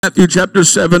Matthew chapter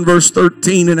 7, verse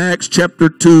 13, and Acts chapter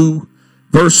 2,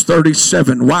 verse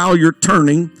 37. While you're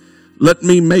turning, let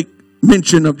me make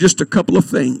mention of just a couple of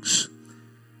things.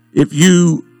 If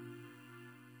you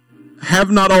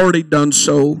have not already done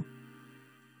so,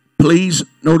 please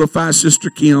notify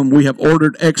Sister Kim. We have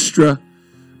ordered extra,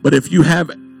 but if you have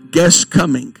guests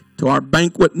coming to our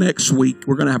banquet next week,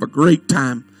 we're going to have a great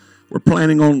time. We're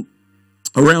planning on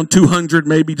around 200,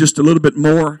 maybe just a little bit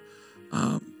more.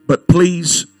 But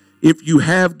please, if you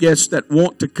have guests that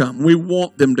want to come, we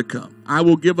want them to come. I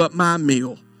will give up my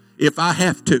meal if I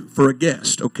have to for a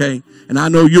guest, okay? And I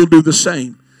know you'll do the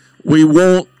same. We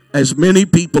want as many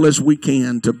people as we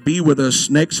can to be with us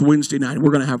next Wednesday night.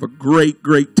 We're going to have a great,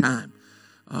 great time.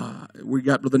 We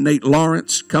got Brother Nate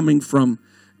Lawrence coming from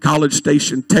College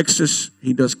Station, Texas.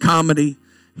 He does comedy.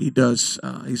 He's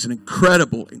an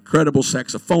incredible, incredible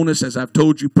saxophonist, as I've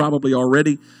told you probably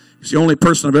already. He's the only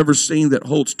person I've ever seen that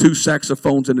holds two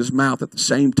saxophones in his mouth at the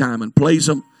same time and plays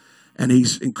them. And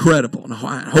he's incredible. And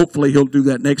hopefully he'll do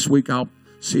that next week. I'll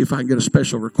see if I can get a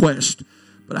special request.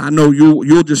 But I know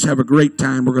you'll just have a great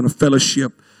time. We're going to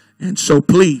fellowship. And so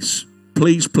please,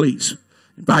 please, please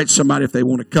invite somebody if they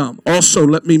want to come. Also,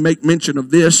 let me make mention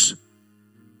of this.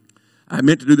 I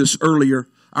meant to do this earlier.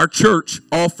 Our church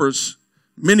offers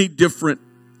many different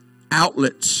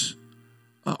outlets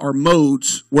or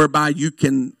modes whereby you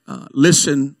can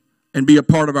listen and be a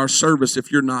part of our service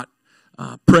if you're not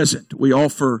present. We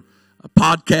offer a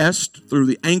podcast through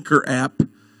the Anchor app.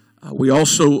 We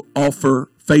also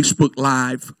offer Facebook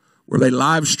Live, where they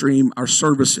live stream our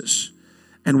services.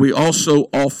 And we also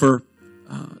offer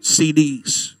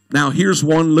CDs. Now, here's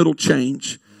one little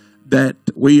change that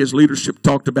we as leadership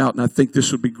talked about, and I think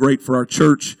this would be great for our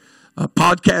church.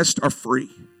 Podcasts are free.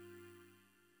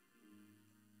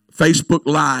 Facebook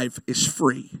Live is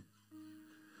free.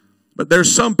 But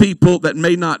there's some people that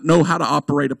may not know how to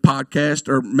operate a podcast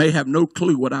or may have no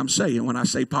clue what I'm saying when I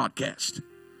say podcast.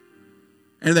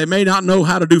 And they may not know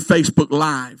how to do Facebook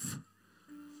Live.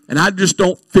 And I just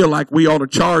don't feel like we ought to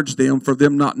charge them for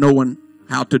them not knowing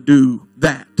how to do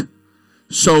that.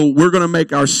 So we're going to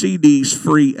make our CDs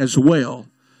free as well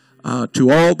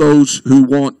to all those who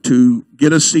want to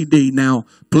get a CD. Now,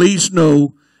 please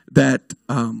know that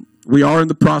we are in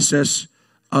the process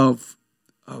of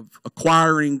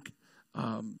acquiring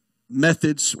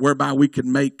methods whereby we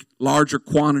can make larger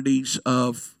quantities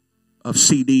of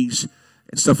CDs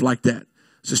and stuff like that.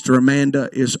 Sister Amanda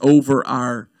is over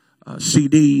our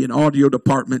CD and audio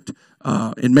department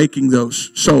in making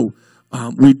those. So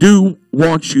we do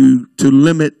want you to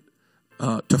limit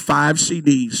to 5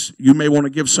 CDs. You may want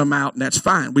to give some out, and that's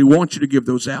fine. We want you to give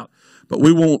those out. But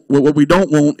what we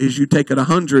don't want is you taking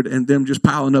 100 and them just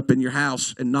piling up in your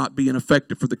house and not being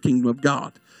effective for the kingdom of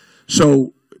God.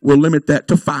 So we'll limit that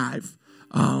to 5.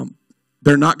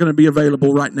 They're not going to be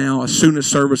available right now as soon as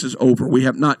service is over. We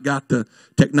have not got the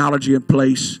technology in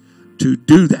place to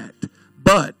do that.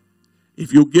 But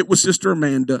if you'll get with Sister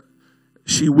Amanda,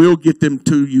 she will get them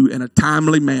to you in a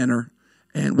timely manner,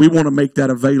 and we want to make that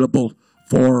available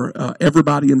for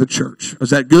everybody in the church. Is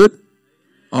that good?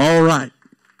 All right.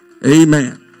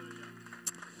 Amen.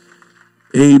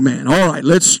 Amen. All right,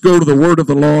 let's go to the word of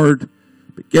the Lord,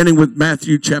 beginning with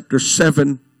Matthew chapter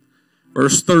 7,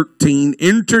 verse 13.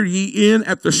 Enter ye in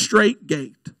at the strait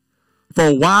gate,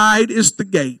 for wide is the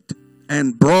gate,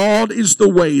 and broad is the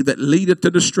way that leadeth to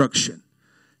destruction,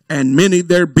 and many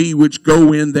there be which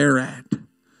go in thereat.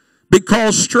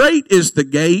 Because strait is the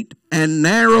gate, and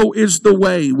narrow is the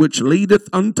way which leadeth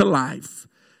unto life,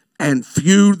 and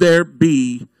few there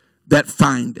be that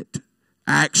find it.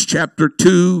 Acts chapter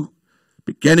 2,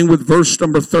 beginning with verse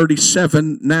number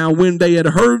 37. Now when they had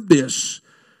heard this,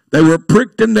 they were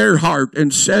pricked in their heart,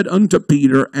 and said unto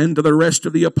Peter and to the rest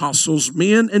of the apostles,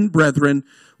 Men and brethren,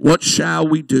 what shall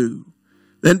we do?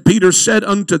 Then Peter said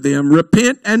unto them,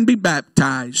 Repent and be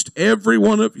baptized, every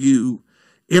one of you,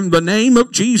 in the name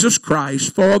of Jesus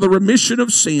Christ, for the remission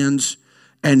of sins,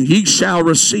 and ye shall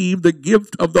receive the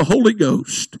gift of the Holy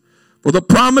Ghost. For the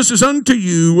promise is unto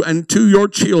you and to your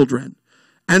children,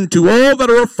 and to all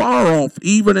that are afar off,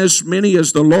 even as many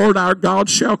as the Lord our God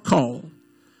shall call.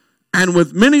 And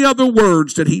with many other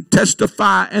words did he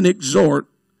testify and exhort,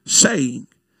 saying,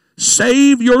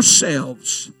 Save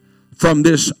yourselves from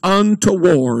this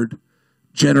untoward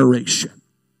generation.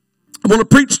 I want to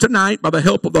preach tonight by the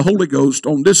help of the Holy Ghost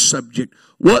on this subject,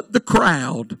 what the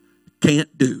crowd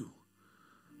can't do.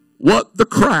 What the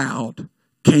crowd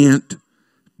can't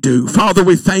do. Father,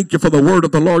 we thank you for the word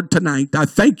of the Lord tonight. I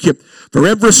thank you for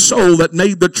every soul that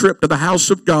made the trip to the house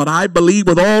of God. I believe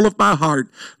with all of my heart,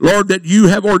 Lord, that you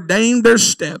have ordained their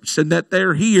steps and that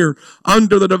they're here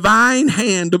under the divine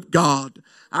hand of God.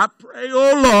 I pray,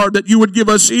 oh Lord, that you would give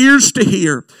us ears to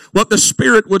hear what the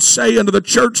Spirit would say unto the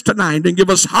church tonight and give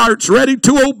us hearts ready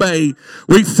to obey.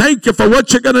 We thank you for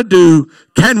what you're going to do.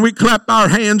 Can we clap our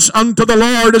hands unto the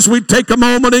Lord as we take a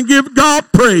moment and give God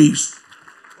praise?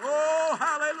 Oh,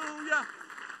 hallelujah.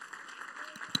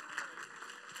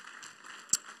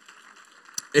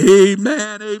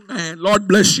 Amen, amen. Lord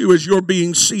bless you as you're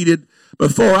being seated.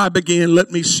 Before I begin,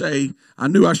 let me say, I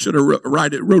knew I should have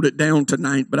wrote it down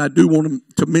tonight, but I do want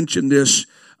to mention this.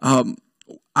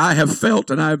 I have felt,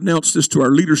 and I have announced this to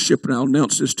our leadership, and I'll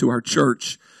announce this to our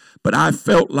church, but I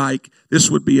felt like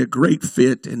this would be a great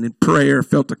fit, and in prayer,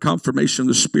 felt the confirmation of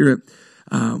the Spirit.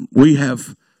 We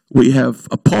have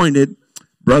appointed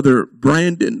Brother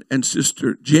Brandon and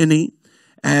Sister Jenny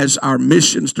as our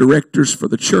missions directors for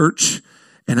the church,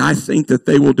 and I think that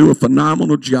they will do a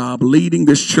phenomenal job leading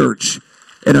this church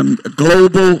in a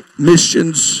global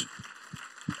missions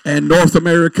and North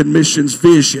American missions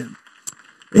vision.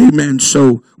 Amen.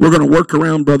 So we're going to work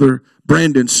around Brother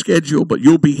Brandon's schedule, but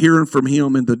you'll be hearing from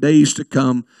him in the days to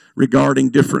come regarding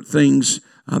different things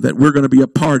that we're going to be a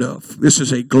part of. This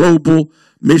is a global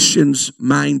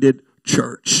missions-minded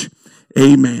church.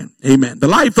 Amen. Amen. The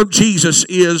life of Jesus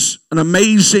is an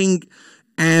amazing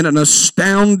and an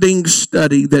astounding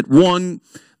study that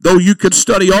though you could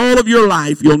study all of your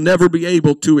life, you'll never be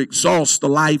able to exhaust the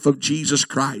life of Jesus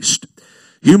Christ.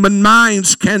 Human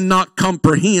minds cannot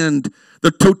comprehend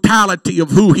the totality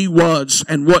of who he was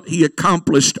and what he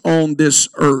accomplished on this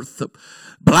earth.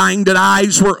 Blinded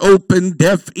eyes were opened,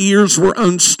 deaf ears were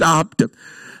unstopped.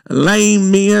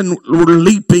 Lame men were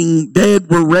leaping, dead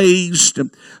were raised,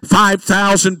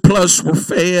 5,000 plus were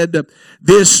fed.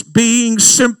 This being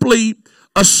simply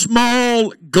a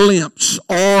small glimpse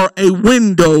or a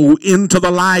window into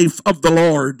the life of the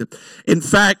Lord. In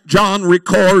fact, John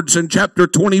records in chapter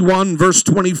 21, verse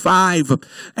 25,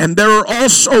 and there are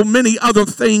also many other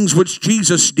things which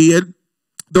Jesus did,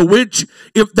 the which,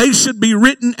 if they should be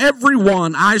written every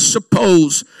one, I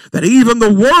suppose that even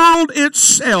the world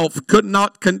itself could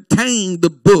not contain the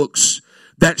books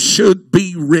that should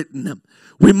be written.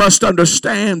 We must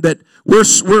understand that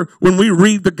when we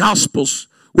read the Gospels,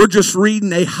 we're just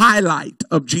reading a highlight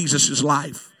of Jesus'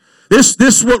 life.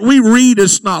 This what we read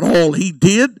is not all he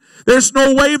did. There's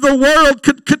no way the world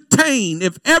could contain.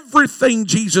 If everything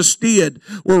Jesus did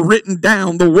were written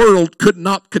down, the world could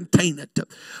not contain it.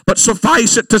 But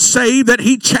suffice it to say that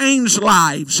he changed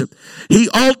lives. He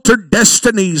altered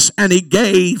destinies and he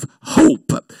gave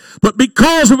hope. But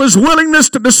because of his willingness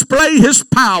to display his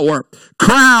power,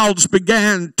 crowds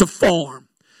began to form.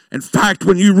 In fact,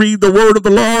 when you read the word of the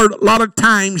Lord, a lot of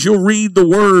times you'll read the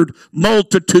word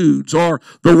multitudes or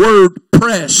the word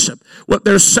press. What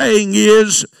they're saying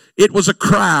is it was a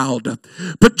crowd.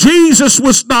 But Jesus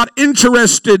was not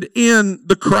interested in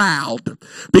the crowd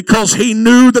because he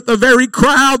knew that the very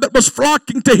crowd that was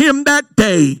flocking to him that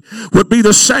day would be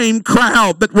the same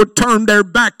crowd that would turn their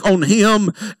back on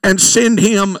him and send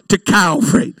him to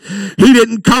Calvary. He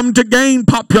didn't come to gain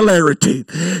popularity.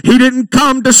 He didn't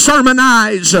come to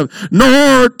sermonize,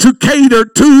 nor to cater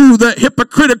to the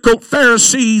hypocritical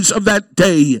Pharisees of that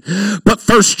day. But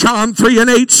 1 John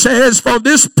 3:8 says, for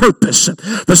this purpose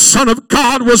the Son of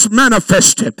God was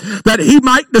manifested, that he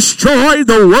might destroy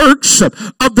the works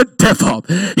of the devil.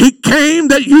 He came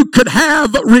that you could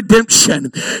have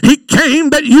redemption. He came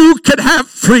that you could have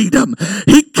freedom.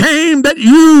 He came that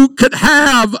you could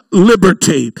have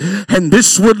liberty. And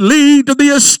this would lead to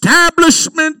the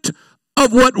establishment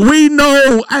of what we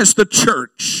know as the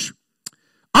church.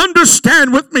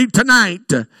 Understand with me tonight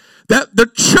that the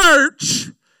church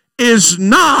is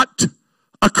not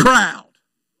a crowd.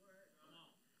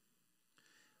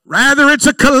 Rather, it's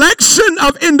a collection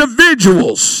of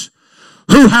individuals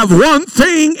who have one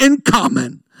thing in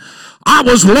common. I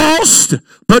was lost,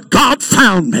 but God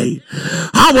found me.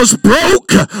 I was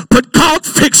broke, but God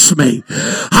fixed me.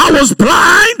 I was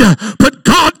blind, but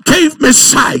God gave me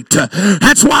sight.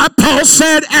 That's why Paul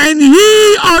said, and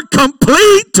ye are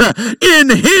complete in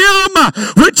him,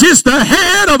 which is the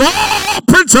head of all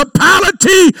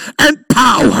principality and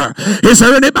power. Is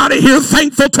there anybody here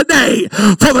thankful today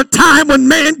for the time when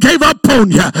man gave up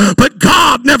on you, but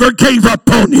God never gave up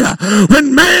on you?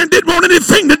 When man didn't want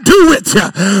anything to do with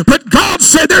you, but God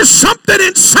said there's something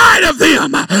inside of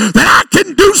them that I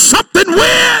can do something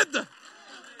with.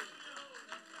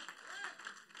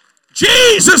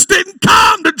 Jesus didn't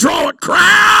come to draw a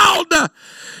crowd.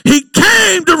 He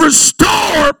came to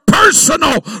restore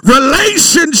personal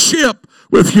relationship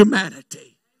with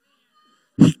humanity.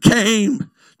 He came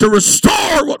to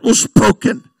restore what was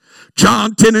broken.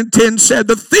 John 10:10 said,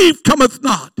 the thief cometh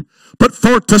not, but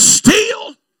for to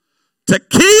steal, to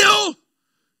kill,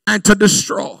 and to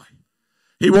destroy.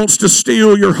 He wants to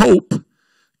steal your hope,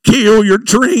 kill your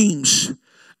dreams,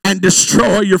 and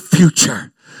destroy your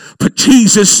future. But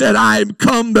Jesus said, I am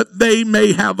come that they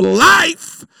may have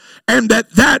life, and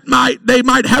that they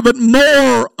might have it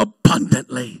more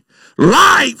abundantly.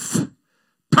 Life,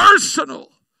 personal,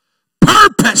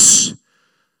 purpose,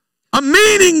 a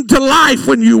meaning to life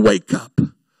when you wake up,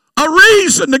 a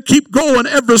reason to keep going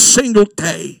every single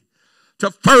day. To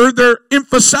further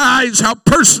emphasize how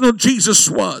personal Jesus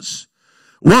was,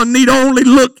 one need only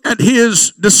look at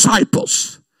his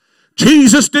disciples.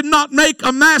 Jesus did not make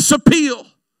a mass appeal,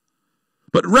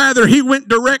 but rather he went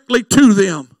directly to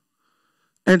them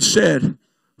and said,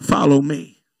 follow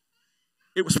me.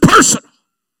 It was personal.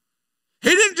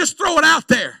 He didn't just throw it out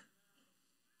there.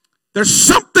 There's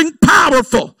something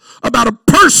powerful about a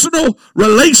personal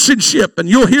relationship. And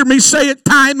you'll hear me say it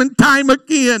time and time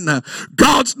again.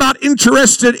 God's not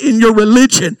interested in your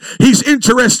religion. He's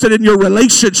interested in your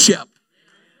relationship.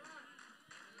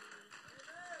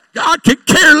 God can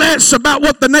care less about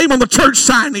what the name on the church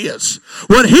sign is.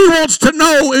 What he wants to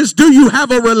know is, do you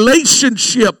have a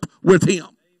relationship with him?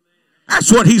 That's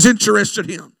what he's interested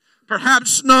in.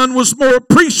 Perhaps none was more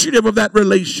appreciative of that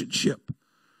relationship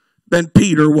than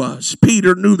Peter was.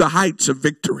 Peter knew the heights of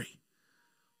victory,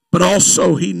 but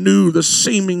also he knew the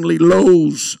seemingly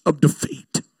lows of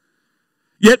defeat.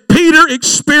 Yet Peter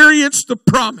experienced the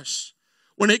promise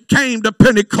when it came to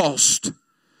Pentecost.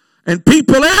 And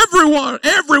people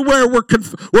everywhere were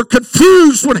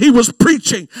confused when he was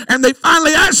preaching. And they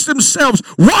finally asked themselves,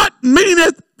 what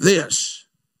meaneth this?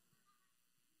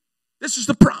 This is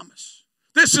the promise.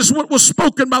 This is what was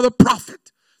spoken by the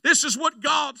prophet. This is what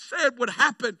God said would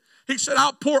happen. He said,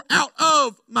 I'll pour out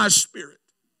of my spirit.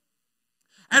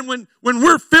 And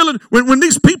when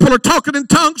these people are talking in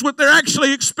tongues, what they're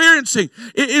actually experiencing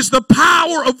is the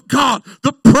power of God,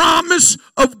 the promise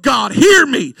of God. Hear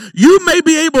me. You may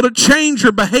be able to change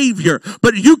your behavior,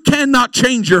 but you cannot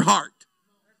change your heart.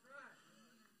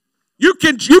 You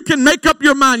can make up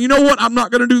your mind. You know what? I'm not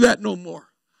going to do that no more.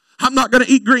 I'm not going to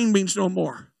eat green beans no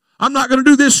more. I'm not going to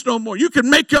do this no more. You can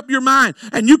make up your mind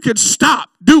and you can stop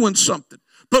doing something.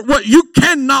 But what you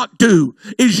cannot do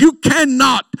is you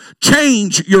cannot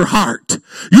change your heart.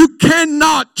 You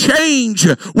cannot change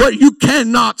what you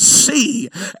cannot see.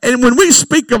 And when we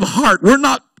speak of heart, we're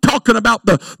not talking about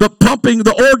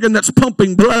the organ that's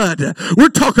pumping blood. We're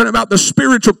talking about the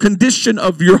spiritual condition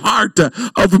of your heart,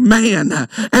 of man.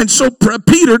 And so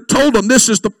Peter told them this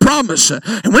is the promise.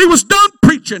 And when he was done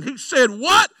preaching, he said,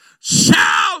 what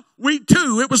shall we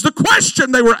do? It was the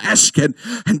question they were asking.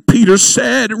 And Peter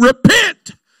said,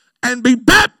 repent and be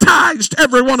baptized,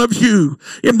 every one of you,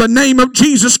 in the name of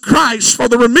Jesus Christ for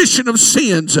the remission of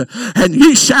sins, and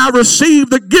ye shall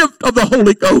receive the gift of the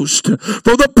Holy Ghost.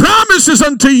 For the promise is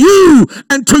unto you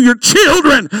and to your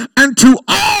children and to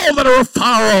all that are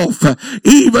afar off,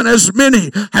 even as many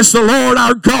as the Lord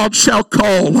our God shall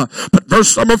call. But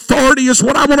verse number 40 is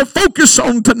what I want to focus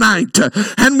on tonight.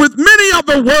 And with many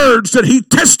other words that he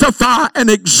testify and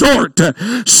exhort,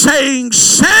 saying,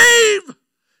 save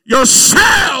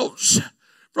yourselves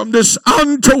from this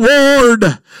untoward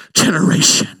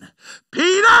generation.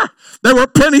 Peter, there were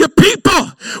plenty of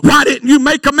people. Why didn't you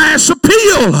make a mass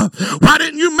appeal? Why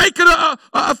didn't you make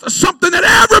it something that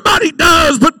everybody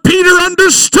does? But Peter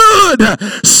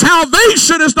understood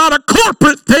salvation is not a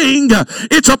corporate thing.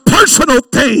 It's a personal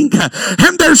thing.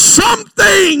 And there's some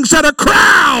things that a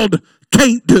crowd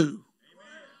can't do.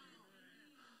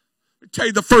 Tell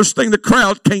you the first thing the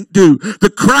crowd can't do. The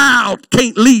crowd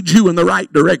can't lead you in the right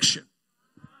direction.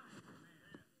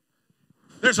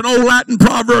 There's an old Latin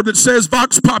proverb that says,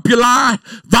 vox populi,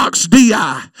 vox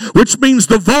Dei, which means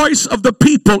the voice of the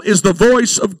people is the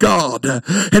voice of God.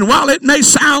 And while it may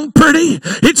sound pretty,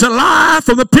 it's a lie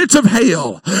from the pits of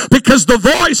hell, because the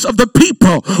voice of the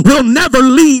people will never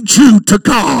lead you to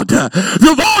God.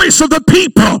 The voice of the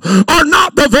people are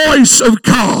not the voice of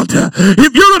God.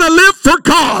 If you're going to live for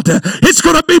God, it's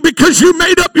going to be because you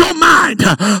made up your mind.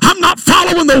 I'm not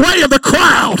following the way of the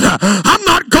crowd. I'm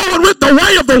not going with the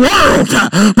way of the world.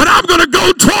 But I'm going to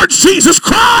go towards Jesus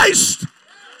Christ.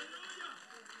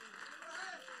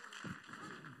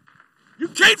 You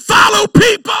can't follow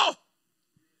people.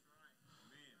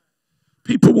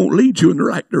 People won't lead you in the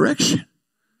right direction.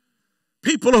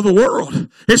 People of the world,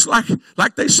 it's like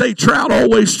they say, trout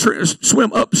always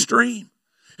swim upstream.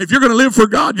 If you're going to live for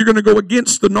God, you're going to go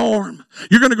against the norm.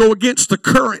 You're going to go against the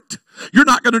current. You're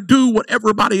not going to do what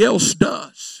everybody else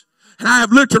does. And I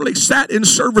have literally sat in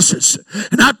services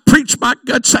and I've preached my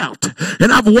guts out,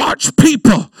 and I've watched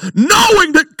people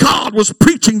knowing that God was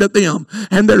preaching to them,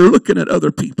 and they're looking at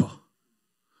other people.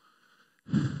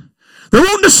 They're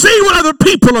wanting to see what other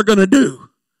people are going to do.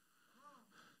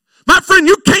 My friend,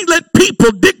 you can't let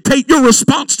people dictate your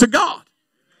response to God.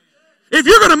 If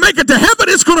you're going to make it to heaven,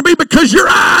 it's going to be because your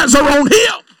eyes are on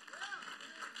Him.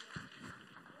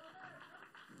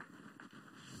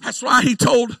 That's why He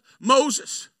told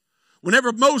Moses,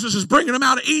 whenever Moses is bringing them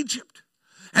out of Egypt,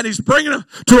 and He's bringing them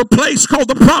to a place called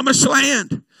the Promised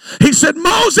Land, He said,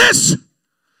 Moses,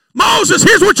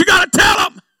 here's what you got to tell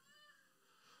them.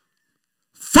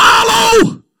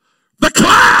 Follow the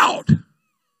cloud,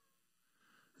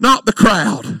 not the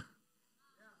crowd.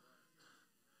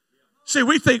 See,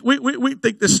 we think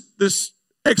this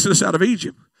Exodus out of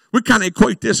Egypt, we kind of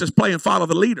equate this as playing follow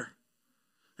the leader.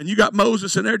 And you got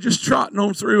Moses and they're just trotting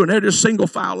on through and they're just single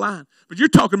file line. But you're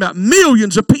talking about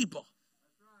millions of people,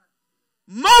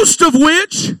 most of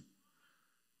which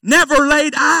never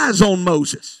laid eyes on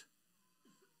Moses.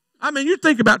 I mean, you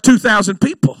think about 2,000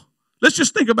 people. Let's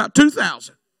just think about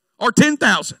 2,000 or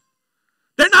 10,000.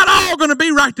 They're not all going to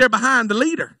be right there behind the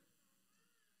leader.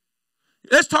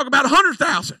 Let's talk about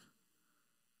 100,000.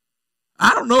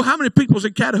 I don't know how many people's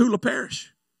in Catahoula Parish.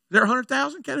 Is there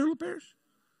 100,000 Catahoula Parish?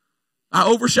 I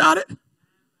overshot it?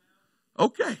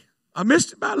 Okay. I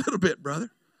missed it by a little bit,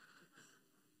 brother.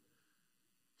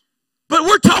 But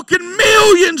we're talking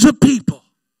millions of people.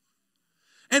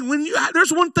 And when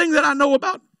there's one thing that I know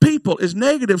about people is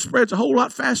negative spreads a whole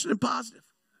lot faster than positive.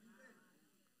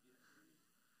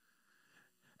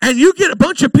 And you get a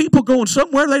bunch of people going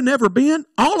somewhere they've never been,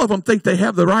 all of them think they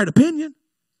have the right opinion.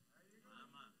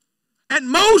 And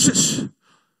Moses,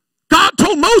 God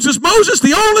told Moses,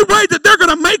 the only way that they're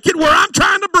going to make it where I'm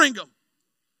trying to bring them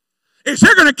is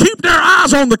they're going to keep their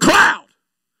eyes on the cloud.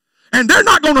 And they're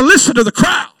not going to listen to the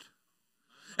crowd.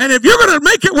 And if you're going to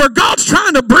make it where God's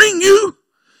trying to bring you,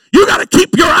 you got to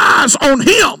keep your eyes on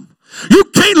Him. You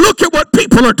can't look at what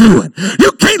people are doing.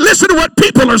 You can't listen to what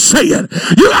people are saying.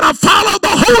 You got to follow the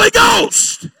Holy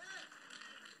Ghost.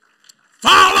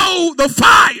 Follow the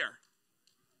fire,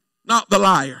 not the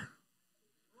liar.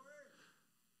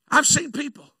 I've seen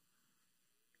people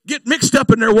get mixed up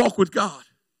in their walk with God.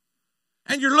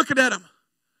 And you're looking at them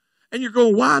and you're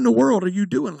going, why in the world are you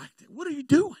doing like that? What are you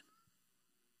doing?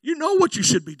 You know what you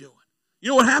should be doing. You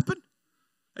know what happened?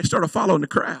 They started following the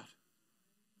crowd.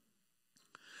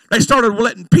 They started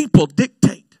letting people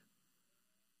dictate.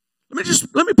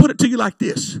 Let me put it to you like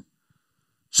this.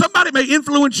 Somebody may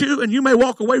influence you and you may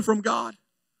walk away from God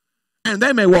and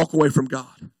they may walk away from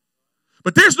God.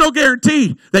 But there's no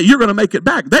guarantee that you're going to make it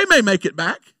back. They may make it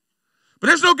back, but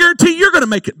there's no guarantee you're going to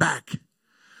make it back.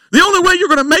 The only way you're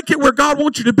going to make it where God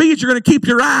wants you to be is you're going to keep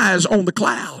your eyes on the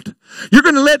cloud. You're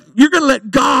going to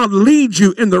let God lead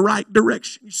you in the right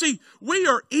direction. You see, we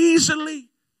are easily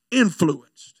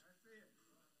influenced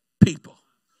people.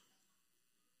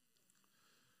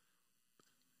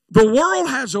 The world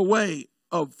has a way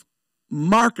of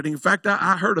marketing. In fact,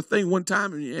 I heard a thing one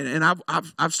time, and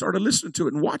I've started listening to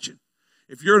it and watching.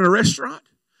 If you're in a restaurant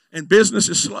and business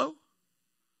is slow,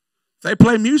 if they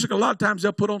play music, a lot of times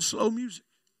they'll put on slow music.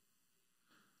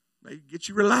 Maybe get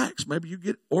you relaxed. Maybe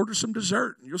you order some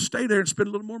dessert and you'll stay there and spend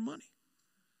a little more money.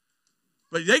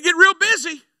 But they get real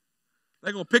busy.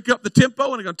 They're going to pick up the tempo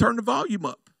and they're going to turn the volume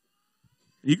up.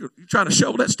 You're trying to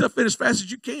shovel that stuff in as fast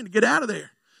as you can to get out of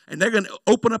there. And they're going to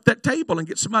open up that table and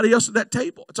get somebody else at that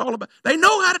table. It's all about, they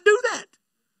know how to do that.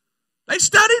 They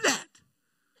study that.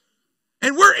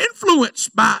 And we're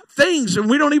influenced by things and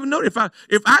we don't even know. If I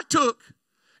took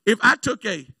a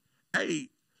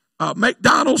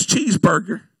McDonald's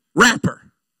cheeseburger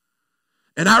wrapper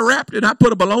and I wrapped it and I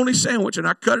put a bologna sandwich and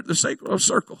I cut it in a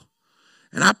circle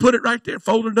and I put it right there,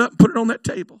 folded it up and put it on that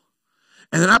table.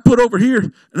 And then I put over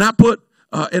here and I put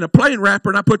in a plain wrapper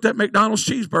and I put that McDonald's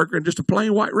cheeseburger in just a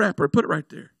plain white wrapper and put it right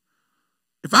there.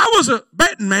 If I was a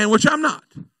betting man, which I'm not,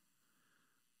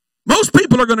 most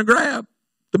people are going to grab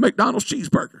the McDonald's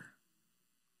cheeseburger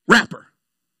wrapper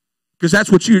because that's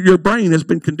what your brain has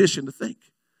been conditioned to think.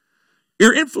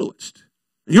 You're influenced.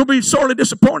 And you'll be sorely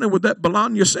disappointed with that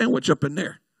bologna sandwich up in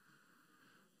there.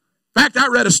 In fact, I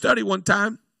read a study one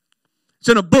time. It's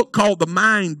in a book called The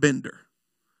Mind Bender.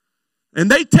 And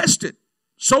they tested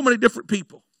so many different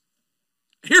people.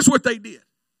 Here's what they did.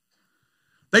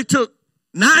 They took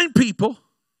 9 people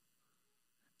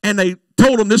and they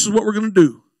told them this is what we're going to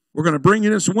do. We're going to bring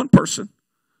in this one person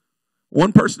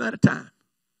at a time.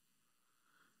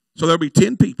 So there'll be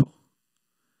 10 people.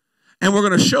 And we're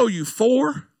going to show you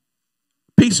 4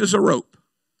 pieces of rope,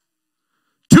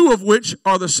 2 of which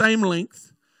are the same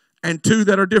length and 2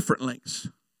 that are different lengths.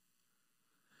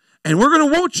 And we're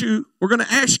going to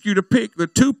ask you to pick the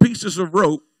 2 pieces of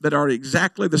rope that are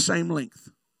exactly the same length.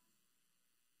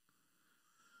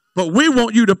 But we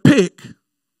want you to pick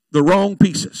the wrong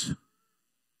pieces.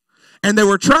 And they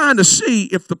were trying to see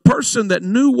if the person that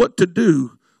knew what to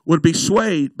do would be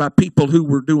swayed by people who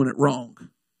were doing it wrong.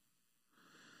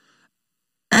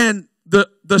 And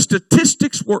the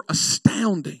statistics were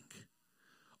astounding.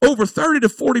 Over 30 to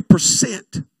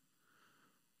 40%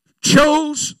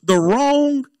 chose the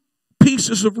wrong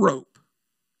pieces of rope.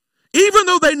 Even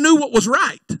though they knew what was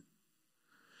right,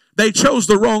 they chose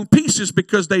the wrong pieces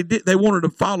because they wanted to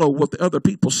follow what the other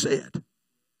people said.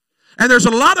 And there's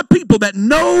a lot of people that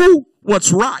know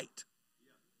what's right.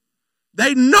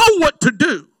 They know what to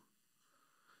do.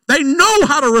 They know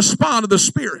how to respond to the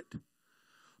Spirit.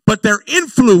 But they're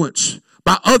influenced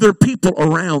by other people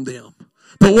around them.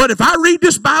 But what if I read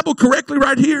this Bible correctly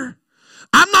right here?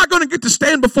 I'm not going to get to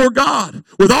stand before God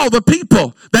with all the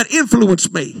people that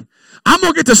influence me. I'm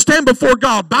going to get to stand before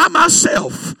God by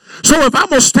myself. So if I'm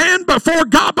going to stand before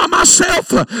God by myself,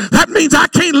 that means I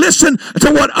can't listen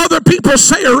to what other people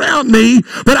say around me,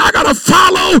 but I got to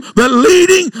follow the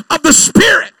leading of the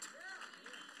Spirit.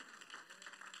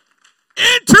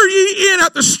 Enter ye in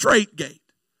at the straight gate.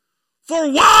 For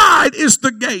wide is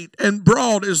the gate, and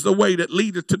broad is the way that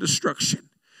leadeth to destruction.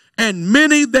 And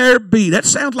many there be. That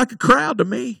sounds like a crowd to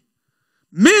me.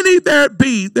 Many there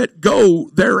be that go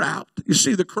thereout. You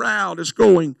see, the crowd is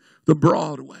going the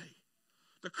broad way.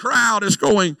 The crowd is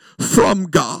going from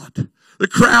God. The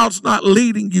crowd's not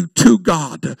leading you to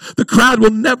God. The crowd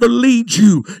will never lead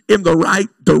you in the right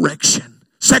direction.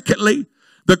 Secondly,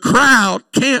 the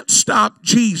crowd can't stop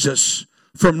Jesus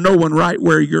from knowing right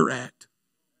where you're at.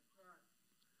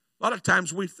 A lot of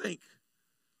times we think,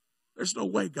 there's no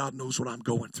way God knows what I'm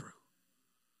going through.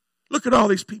 Look at all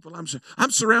these people.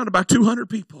 I'm surrounded by 200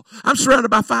 people. I'm surrounded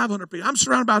by 500 people. I'm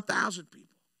surrounded by 1,000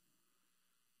 people.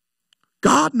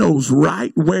 God knows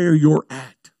right where you're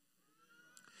at.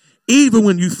 Even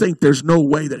when you think there's no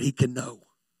way that he can know.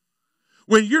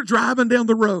 When you're driving down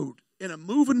the road in a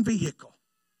moving vehicle,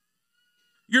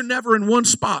 you're never in one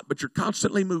spot, but you're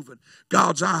constantly moving.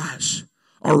 God's eyes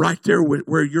are right there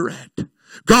where you're at.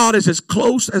 God is as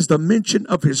close as the mention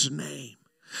of his name.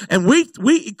 And we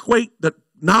equate the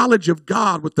knowledge of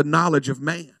God with the knowledge of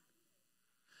man.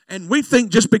 And we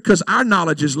think just because our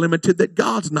knowledge is limited, that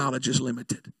God's knowledge is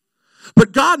limited.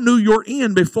 But God knew your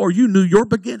end before you knew your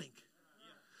beginning.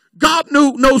 God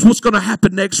knows what's going to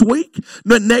happen next week,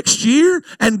 the next year,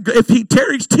 and if he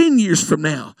tarries 10 years from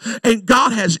now. And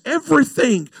God has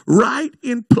everything right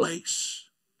in place.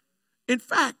 In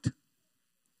fact,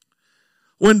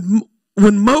 when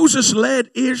Moses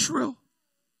led Israel,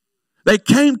 they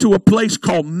came to a place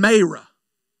called Marah,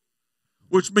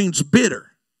 which means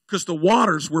bitter, because the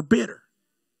waters were bitter.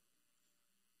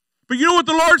 But you know what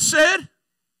the Lord said?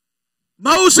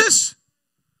 Moses,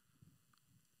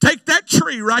 take that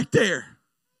tree right there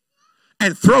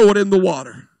and throw it in the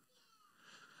water.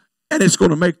 And it's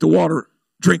going to make the water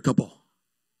drinkable.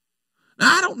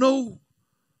 Now, I don't know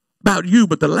about you,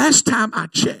 but the last time I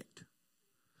checked,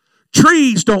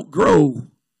 trees don't grow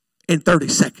in 30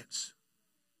 seconds.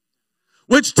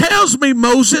 Which tells me,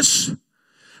 Moses,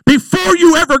 before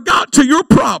you ever got to your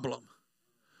problem,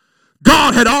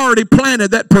 God had already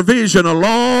planted that provision a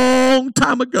long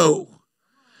time ago.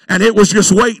 And it was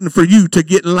just waiting for you to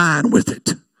get in line with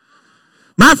it.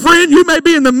 My friend, you may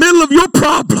be in the middle of your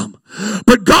problem,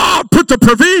 but God put the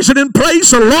provision in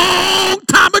place a long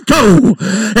time ago.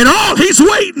 And all he's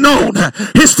waiting on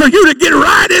is for you to get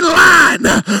right in line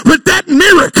with that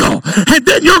miracle. And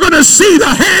then you're going to see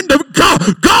the hand of God.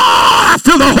 God, I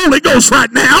feel the Holy Ghost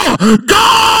right now.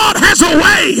 God has a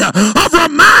way of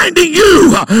reminding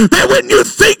you that when you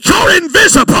think you're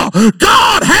invisible,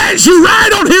 God has you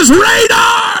right on his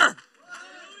radar.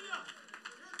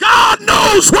 God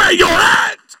knows where you're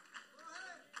at.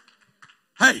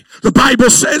 Hey, the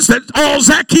Bible says that all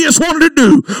Zacchaeus wanted to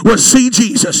do was see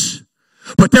Jesus.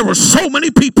 But there were so many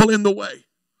people in the way.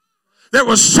 There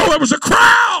was a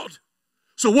crowd.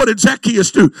 So what did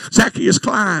Zacchaeus do? Zacchaeus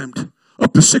climbed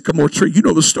up the sycamore tree. You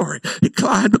know the story. He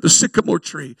climbed up the sycamore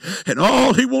tree. And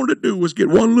all he wanted to do was get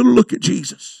one little look at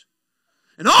Jesus.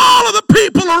 And all of the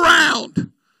people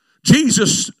around,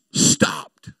 Jesus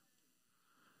stopped.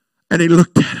 And he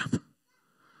looked at him.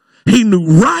 He knew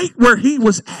right where he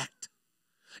was at.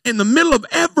 In the middle of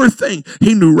everything,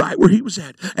 he knew right where he was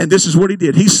at. And this is what he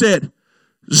did. He said,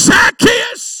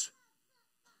 Zacchaeus!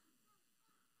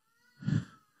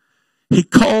 He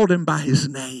called him by his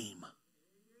name.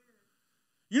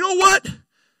 You know what?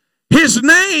 His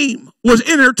name was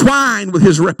intertwined with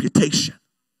his reputation.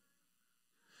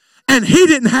 And he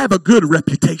didn't have a good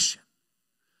reputation.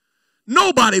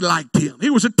 Nobody liked him. He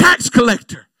was a tax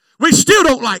collector. We still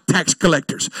don't like tax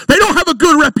collectors. They don't have a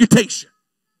good reputation.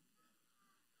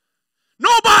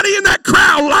 Nobody in that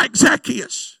crowd liked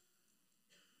Zacchaeus.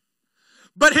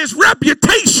 But his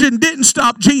reputation didn't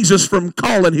stop Jesus from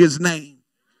calling his name.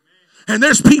 And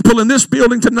there's people in this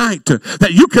building tonight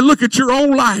that you can look at your own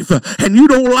life and you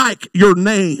don't like your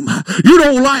name. You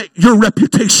don't like your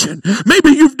reputation.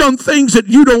 Maybe you've done things that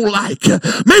you don't like.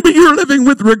 Maybe you're living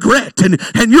with regret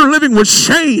and you're living with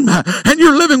shame and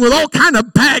you're living with all kind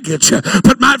of baggage.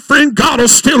 But my friend, God will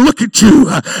still look at you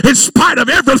in spite of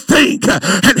everything,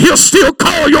 and he'll still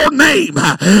call your name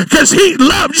because he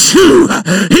loves you.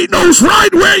 He knows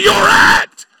right where you're at.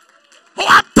 Oh,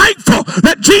 I'm thankful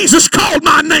that Jesus called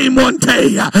my name one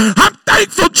day. I'm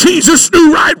thankful Jesus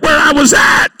knew right where I was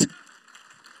at.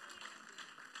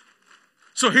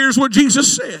 So here's what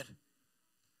Jesus said.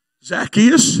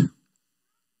 Zacchaeus,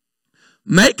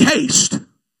 make haste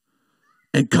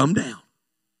and come down.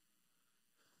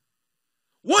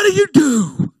 What do you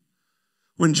do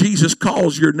when Jesus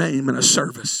calls your name in a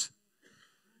service?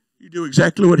 You do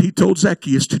exactly what he told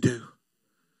Zacchaeus to do.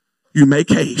 You make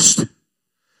haste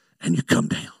and you come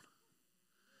down.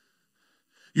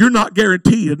 You're not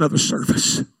guaranteed another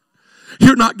service.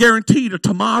 You're not guaranteed a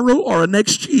tomorrow or a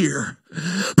next year.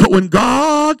 But when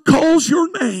God calls your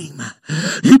name,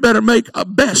 you better make a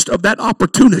best of that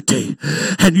opportunity.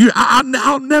 And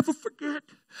I'll never forget.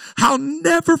 I'll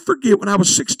never forget when I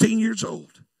was 16 years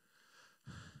old.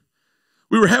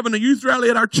 We were having a youth rally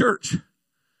at our church,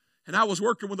 and I was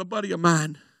working with a buddy of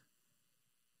mine.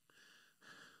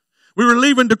 We were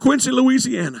leaving DeQuincy,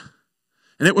 Louisiana,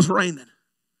 and it was raining.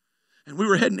 And we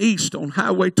were heading east on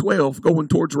Highway 12 going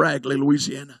towards Ragley,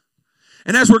 Louisiana.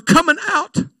 And as we're coming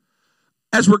out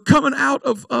of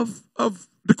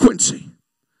DeQuincy,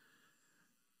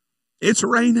 it's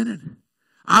raining, and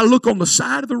I look on the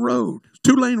side of the road,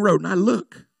 2-lane road, and I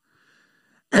look,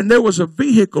 and there was a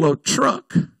vehicle, a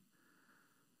truck,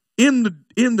 in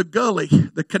the gully,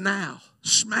 the canal,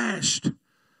 smashed,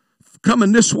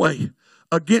 coming this way,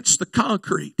 against the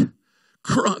concrete.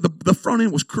 The front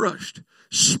end was crushed.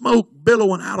 Smoke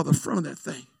billowing out of the front of that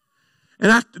thing.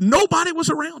 And nobody was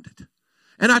around it.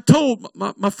 And I told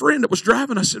my friend that was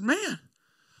driving, I said,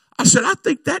 I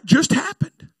think that just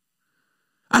happened.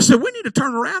 I said, we need to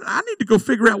turn around. I need to go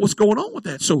figure out what's going on with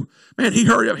that. So, he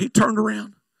hurried up. He turned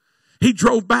around. He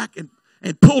drove back and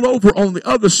pulled over on the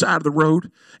other side of the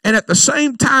road. And at the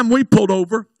same time we pulled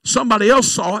over, somebody else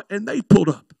saw it and they pulled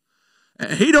up.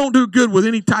 He don't do good with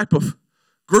any type of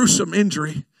gruesome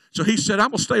injury. So he said, I'm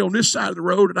going to stay on this side of the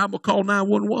road and I'm going to call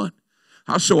 911.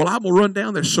 I said, well, I'm going to run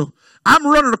down there. So I'm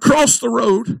running across the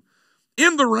road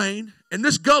in the rain, and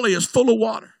this gully is full of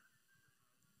water.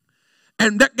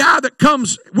 And that guy that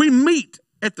comes, we meet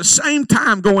at the same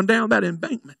time going down that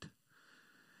embankment.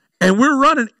 And we're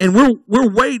running and we're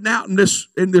wading out in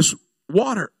this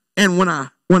water. And when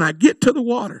I get to the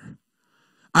water,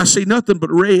 I see nothing but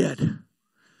red.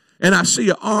 And I see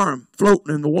an arm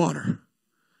floating in the water.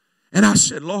 And I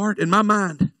said, Lord, in my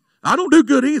mind, I don't do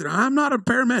good either. I'm not a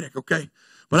paramedic, okay?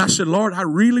 But I said, Lord, I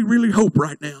really, really hope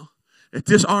right now that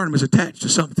this arm is attached to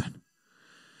something.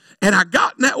 And I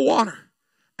got in that water,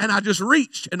 and I just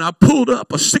reached, and I pulled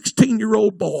up a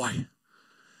 16-year-old boy.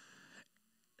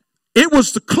 It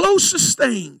was the closest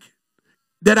thing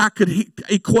that I could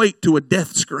equate to a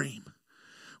death scream.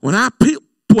 When I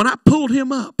pulled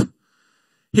him up,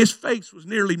 his face was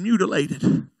nearly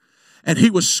mutilated, and he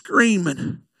was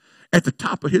screaming at the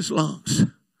top of his lungs.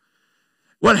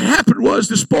 What happened was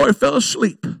this boy fell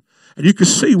asleep, and you could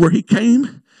see where he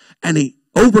came, and he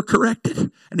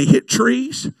overcorrected, and he hit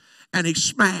trees, and he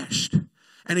smashed,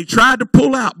 and he tried to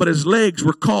pull out, but his legs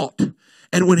were caught,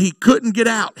 and when he couldn't get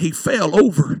out, he fell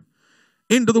over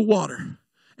into the water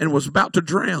and was about to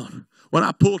drown when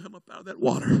I pulled him up out of that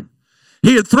water.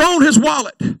 He had thrown his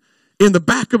wallet in the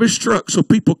back of his truck so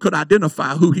people could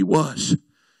identify who he was.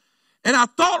 And I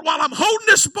thought, while I'm holding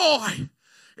this boy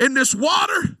in this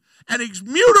water, and he's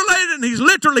mutilated and he's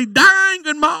literally dying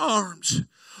in my arms,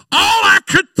 all I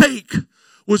could think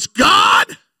was, God,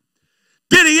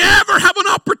 did he ever have an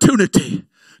opportunity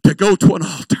to go to an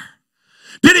altar?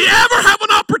 Did he ever have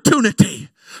an opportunity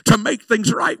to make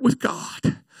things right with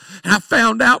God? And I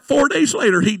found out 4 days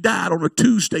later he died on a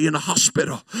Tuesday in a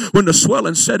hospital when the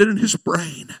swelling set in his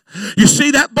brain. You see,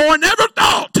 that boy never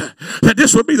thought that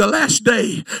this would be the last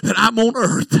day that I'm on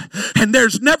earth. And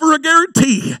there's never a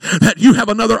guarantee that you have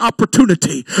another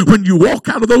opportunity when you walk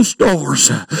out of those doors.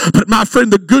 But my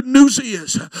friend, the good news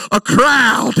is a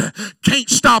crowd can't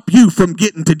stop you from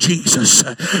getting to Jesus.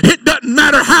 It doesn't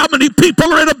matter how many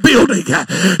people are in a building.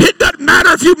 It doesn't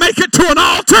matter if you make it to an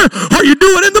altar or you do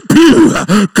it in the pew.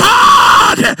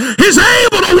 God is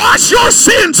able to wash your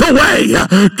sins away.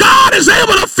 God is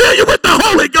able to fill you with the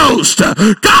Holy Ghost.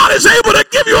 God is able to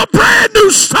give you a brand new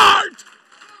start.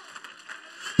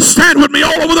 Stand with me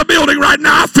all over the building right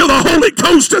now. I feel the Holy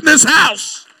Ghost in this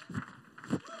house.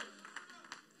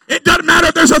 It doesn't matter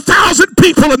if there's 1,000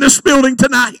 people in this building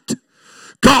tonight.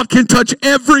 God can touch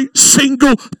every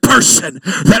single person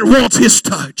that wants his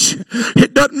touch.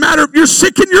 It doesn't matter if you're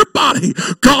sick in your body.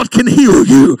 God can heal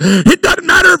you. It doesn't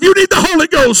matter if you need the Holy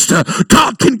Ghost.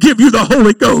 God can give you the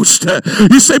Holy Ghost.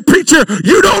 You say, preacher,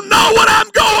 you don't know what I'm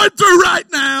going through right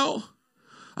now.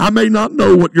 I may not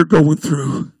know what you're going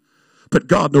through, but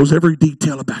God knows every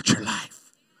detail about your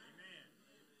life.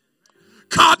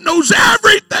 God knows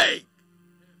everything.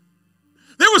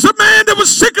 There was a man that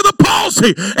was sick of the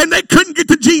palsy, and they couldn't get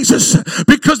to Jesus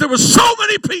because there were so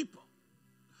many people.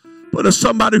 But as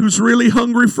somebody who's really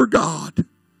hungry for God,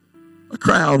 a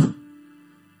crowd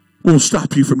won't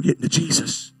stop you from getting to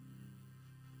Jesus.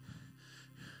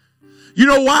 You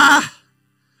know why?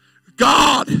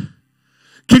 God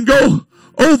can go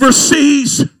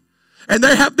overseas, and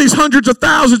they have these hundreds of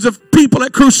thousands of people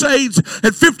at crusades,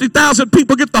 and 50,000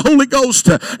 people get the Holy Ghost,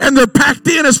 and they're packed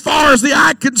in as far as the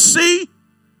eye can see.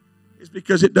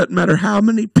 Because it doesn't matter how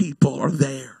many people are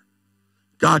there.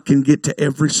 God can get to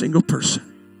every single person.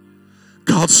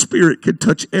 God's Spirit can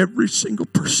touch every single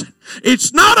person.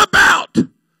 It's not about,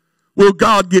 will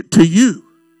God get to you?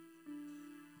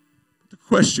 The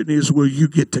question is, will you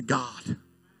get to God?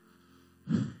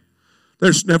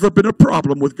 There's never been a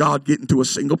problem with God getting to a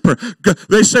single person.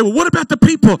 They say, well, what about the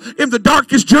people in the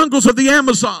darkest jungles of the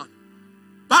Amazon?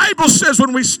 The Bible says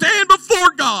when we stand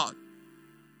before God,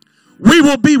 we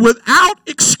will be without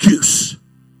excuse.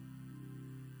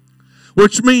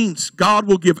 Which means God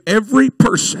will give every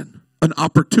person an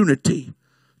opportunity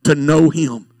to know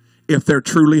him if they're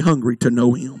truly hungry to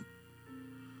know him.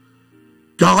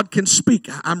 God can speak.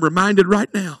 I'm reminded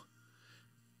right now.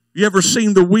 You ever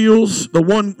seen the wheels, the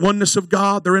oneness of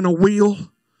God? They're in a wheel,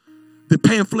 the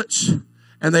pamphlets,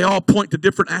 and they all point to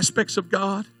different aspects of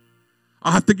God.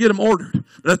 I'll have to get them ordered.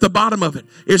 But at the bottom of it,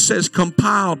 it says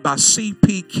compiled by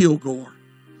C.P. Kilgore.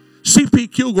 C.P.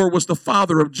 Kilgore was the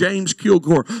father of James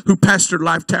Kilgore, who pastored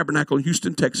Life Tabernacle in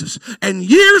Houston, Texas. And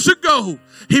years ago,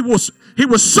 he was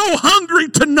so hungry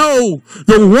to know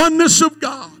the oneness of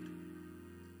God.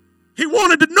 He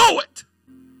wanted to know it.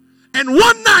 And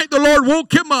one night the Lord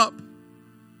woke him up,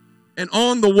 and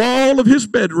on the wall of his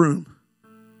bedroom,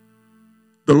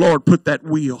 the Lord put that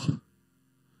wheel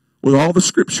with all the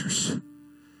scriptures.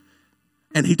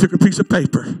 And he took a piece of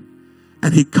paper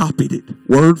and he copied it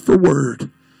word for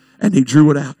word. And he drew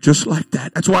it out just like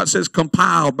that. That's why it says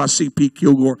compiled by C.P.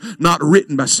 Kilgore, not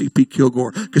written by C.P.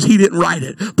 Kilgore, because he didn't write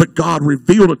it. But God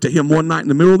revealed it to him one night in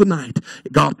the middle of the night.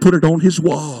 God put it on his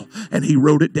wall, and he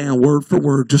wrote it down word for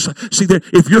word. Just like, see there,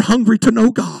 if you're hungry to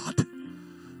know God,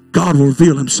 God will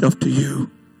reveal himself to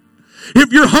you.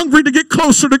 If you're hungry to get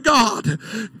closer to God,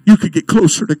 you can get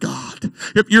closer to God.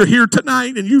 If you're here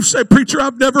tonight and you say, preacher,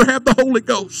 I've never had the Holy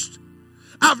Ghost.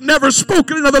 I've never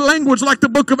spoken another language like the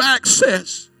book of Acts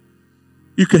says.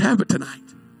 You can have it tonight.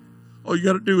 All you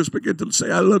got to do is begin to say,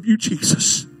 I love you,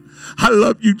 Jesus. I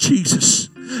love you, Jesus.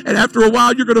 And after a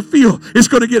while, you're going to feel it's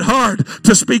going to get hard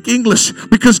to speak English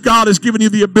because God has given you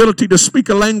the ability to speak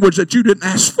a language that you didn't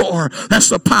ask for. That's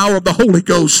the power of the Holy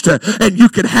Ghost. And you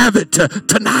can have it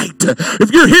tonight.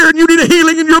 If you're here and you need a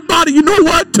healing in your body, you know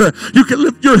what? You can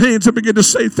lift your hands and begin to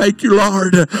say, thank you,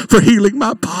 Lord, for healing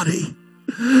my body.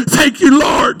 Thank you,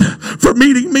 Lord, for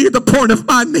meeting me at the point of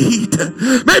my need.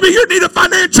 Maybe you need a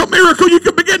financial miracle. You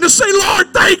can begin to say,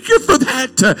 Lord, thank you for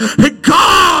that. And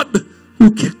God will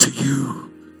get to you.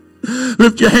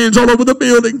 Lift your hands all over the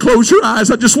building. Close your eyes.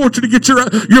 I just want you to get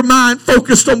your mind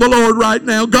focused on the Lord right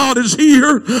now. God is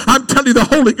here. I'm telling you, the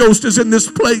Holy Ghost is in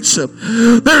this place.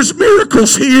 There's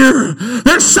miracles here.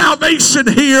 There's salvation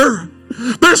here.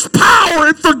 There's power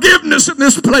and forgiveness in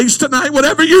this place tonight.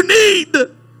 Whatever you need.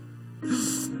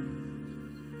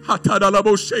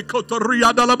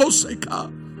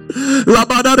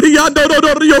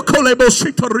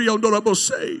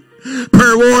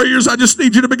 Prayer warriors, I just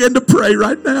need you to begin to pray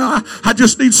right now. I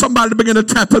just need somebody to begin to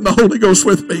tap in the Holy Ghost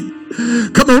with me.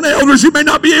 Come on, elders, you may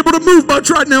not be able to move much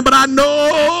right now, but I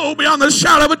know beyond the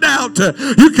shadow of a doubt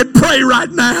you can pray right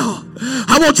now.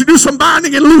 I want you to do some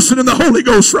binding and loosing in the Holy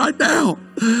Ghost right now.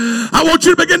 I want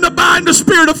you to begin to bind the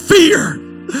spirit of fear.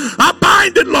 I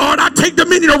bind it, Lord. I take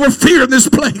dominion over fear in this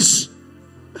place.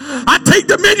 I take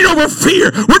dominion over fear.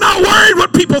 We're not worried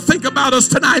what people think about us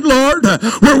tonight, Lord.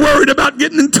 We're worried about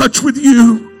getting in touch with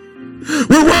you.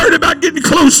 We're worried about getting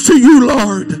close to you,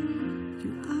 Lord.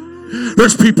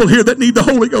 There's people here that need the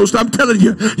Holy Ghost. I'm telling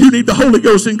you, you need the Holy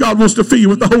Ghost, and God wants to fill you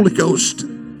with the Holy Ghost.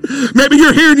 Maybe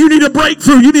you're here and you need a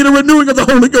breakthrough. You need a renewing of the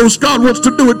Holy Ghost. God wants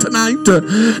to do it tonight.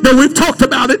 No, we've talked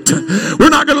about it.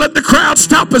 We're not going to let the crowd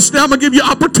stop us now. I'm going to give you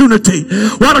opportunity.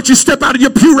 Why don't you step out of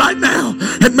your pew right now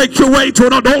and make your way to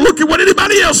it? Don't look at what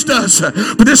anybody else does.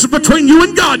 But this is between you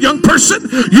and God, young person.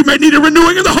 You may need a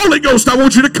renewing of the Holy Ghost. I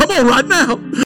want you to come on right now.